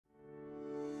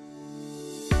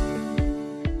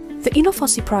The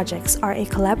Inovasi projects are a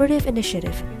collaborative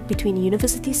initiative between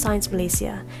Universiti Sains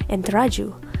Malaysia and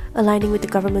Peneraju, aligning with the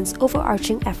government's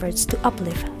overarching efforts to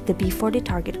uplift the B40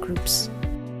 target groups.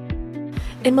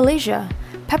 In Malaysia,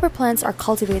 pepper plants are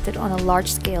cultivated on a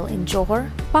large scale in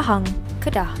Johor, Pahang,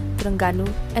 Kedah, Terengganu,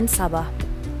 and Sabah.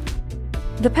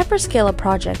 The Pepper Scale-up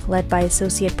project, led by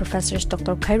Associate Professors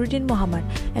Dr. Khairuddin Muhammad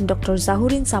and Dr.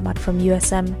 Zahurin Samad from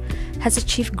USM, has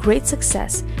achieved great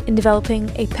success in developing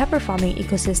a pepper farming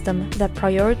ecosystem that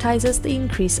prioritizes the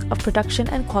increase of production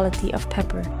and quality of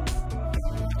pepper.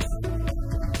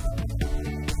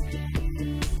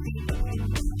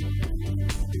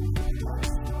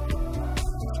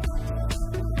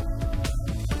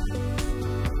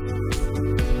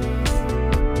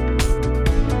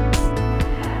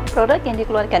 Produk yang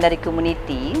dikeluarkan dari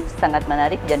komuniti sangat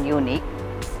menarik dan unik,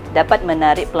 dapat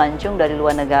menarik pelancong dari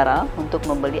luar negara untuk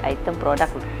membeli item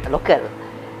produk lokal,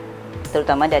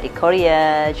 terutama dari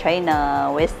Korea,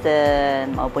 China,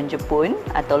 Western maupun Jepun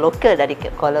atau lokal dari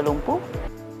Kuala Lumpur.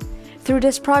 Through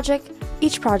this project,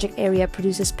 each project area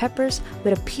produces peppers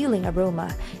with appealing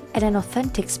aroma and an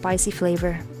authentic spicy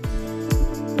flavor.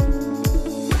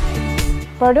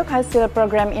 Produk hasil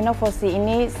program inovasi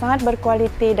ini sangat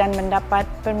berkualiti dan mendapat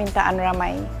permintaan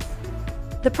ramai.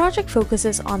 The project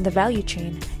focuses on the value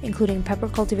chain, including pepper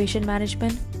cultivation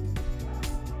management,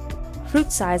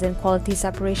 fruit size and quality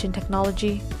separation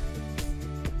technology,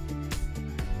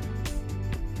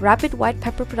 rapid white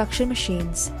pepper production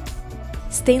machines,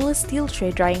 stainless steel tray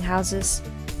drying houses,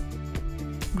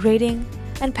 grading,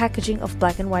 and packaging of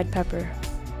black and white pepper.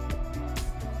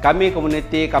 Kami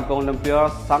komuniti Kampung Lompios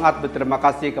sangat berterima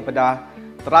kasih kepada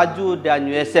Peneraju dan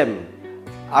USM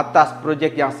atas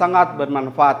projek yang sangat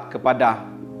bermanfaat kepada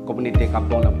komuniti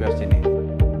Kampung Lompios ini.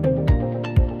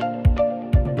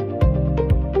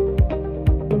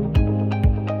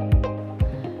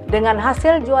 Dengan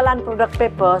hasil jualan produk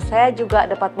paper, saya juga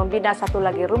dapat membina satu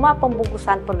lagi rumah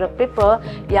pembungkusan produk paper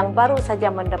yang baru saja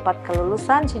mendapat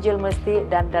kelulusan sijil mesti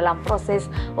dan dalam proses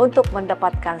untuk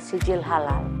mendapatkan sijil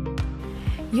halal.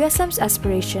 USM's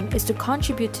aspiration is to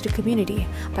contribute to the community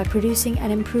by producing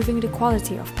and improving the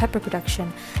quality of pepper production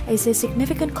as a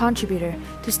significant contributor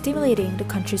to stimulating the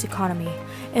country's economy,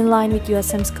 in line with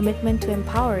USM's commitment to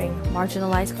empowering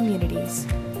marginalized communities.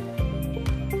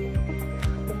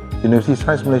 Universiti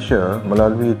Sains Malaysia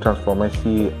melalui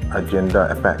Transformasi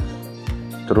Agenda APEX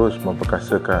terus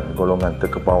memperkasakan golongan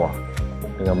terkebawah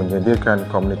dengan menyediakan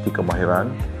komuniti kemahiran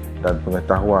dan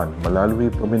pengetahuan melalui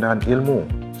Pemindahan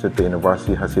Ilmu serta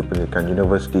inovasi hasil pendidikan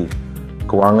universiti,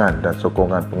 kewangan dan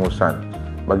sokongan pengurusan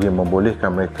bagi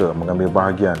membolehkan mereka mengambil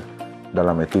bahagian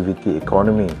dalam aktiviti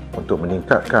ekonomi untuk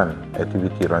meningkatkan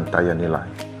aktiviti rantaian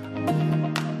nilai.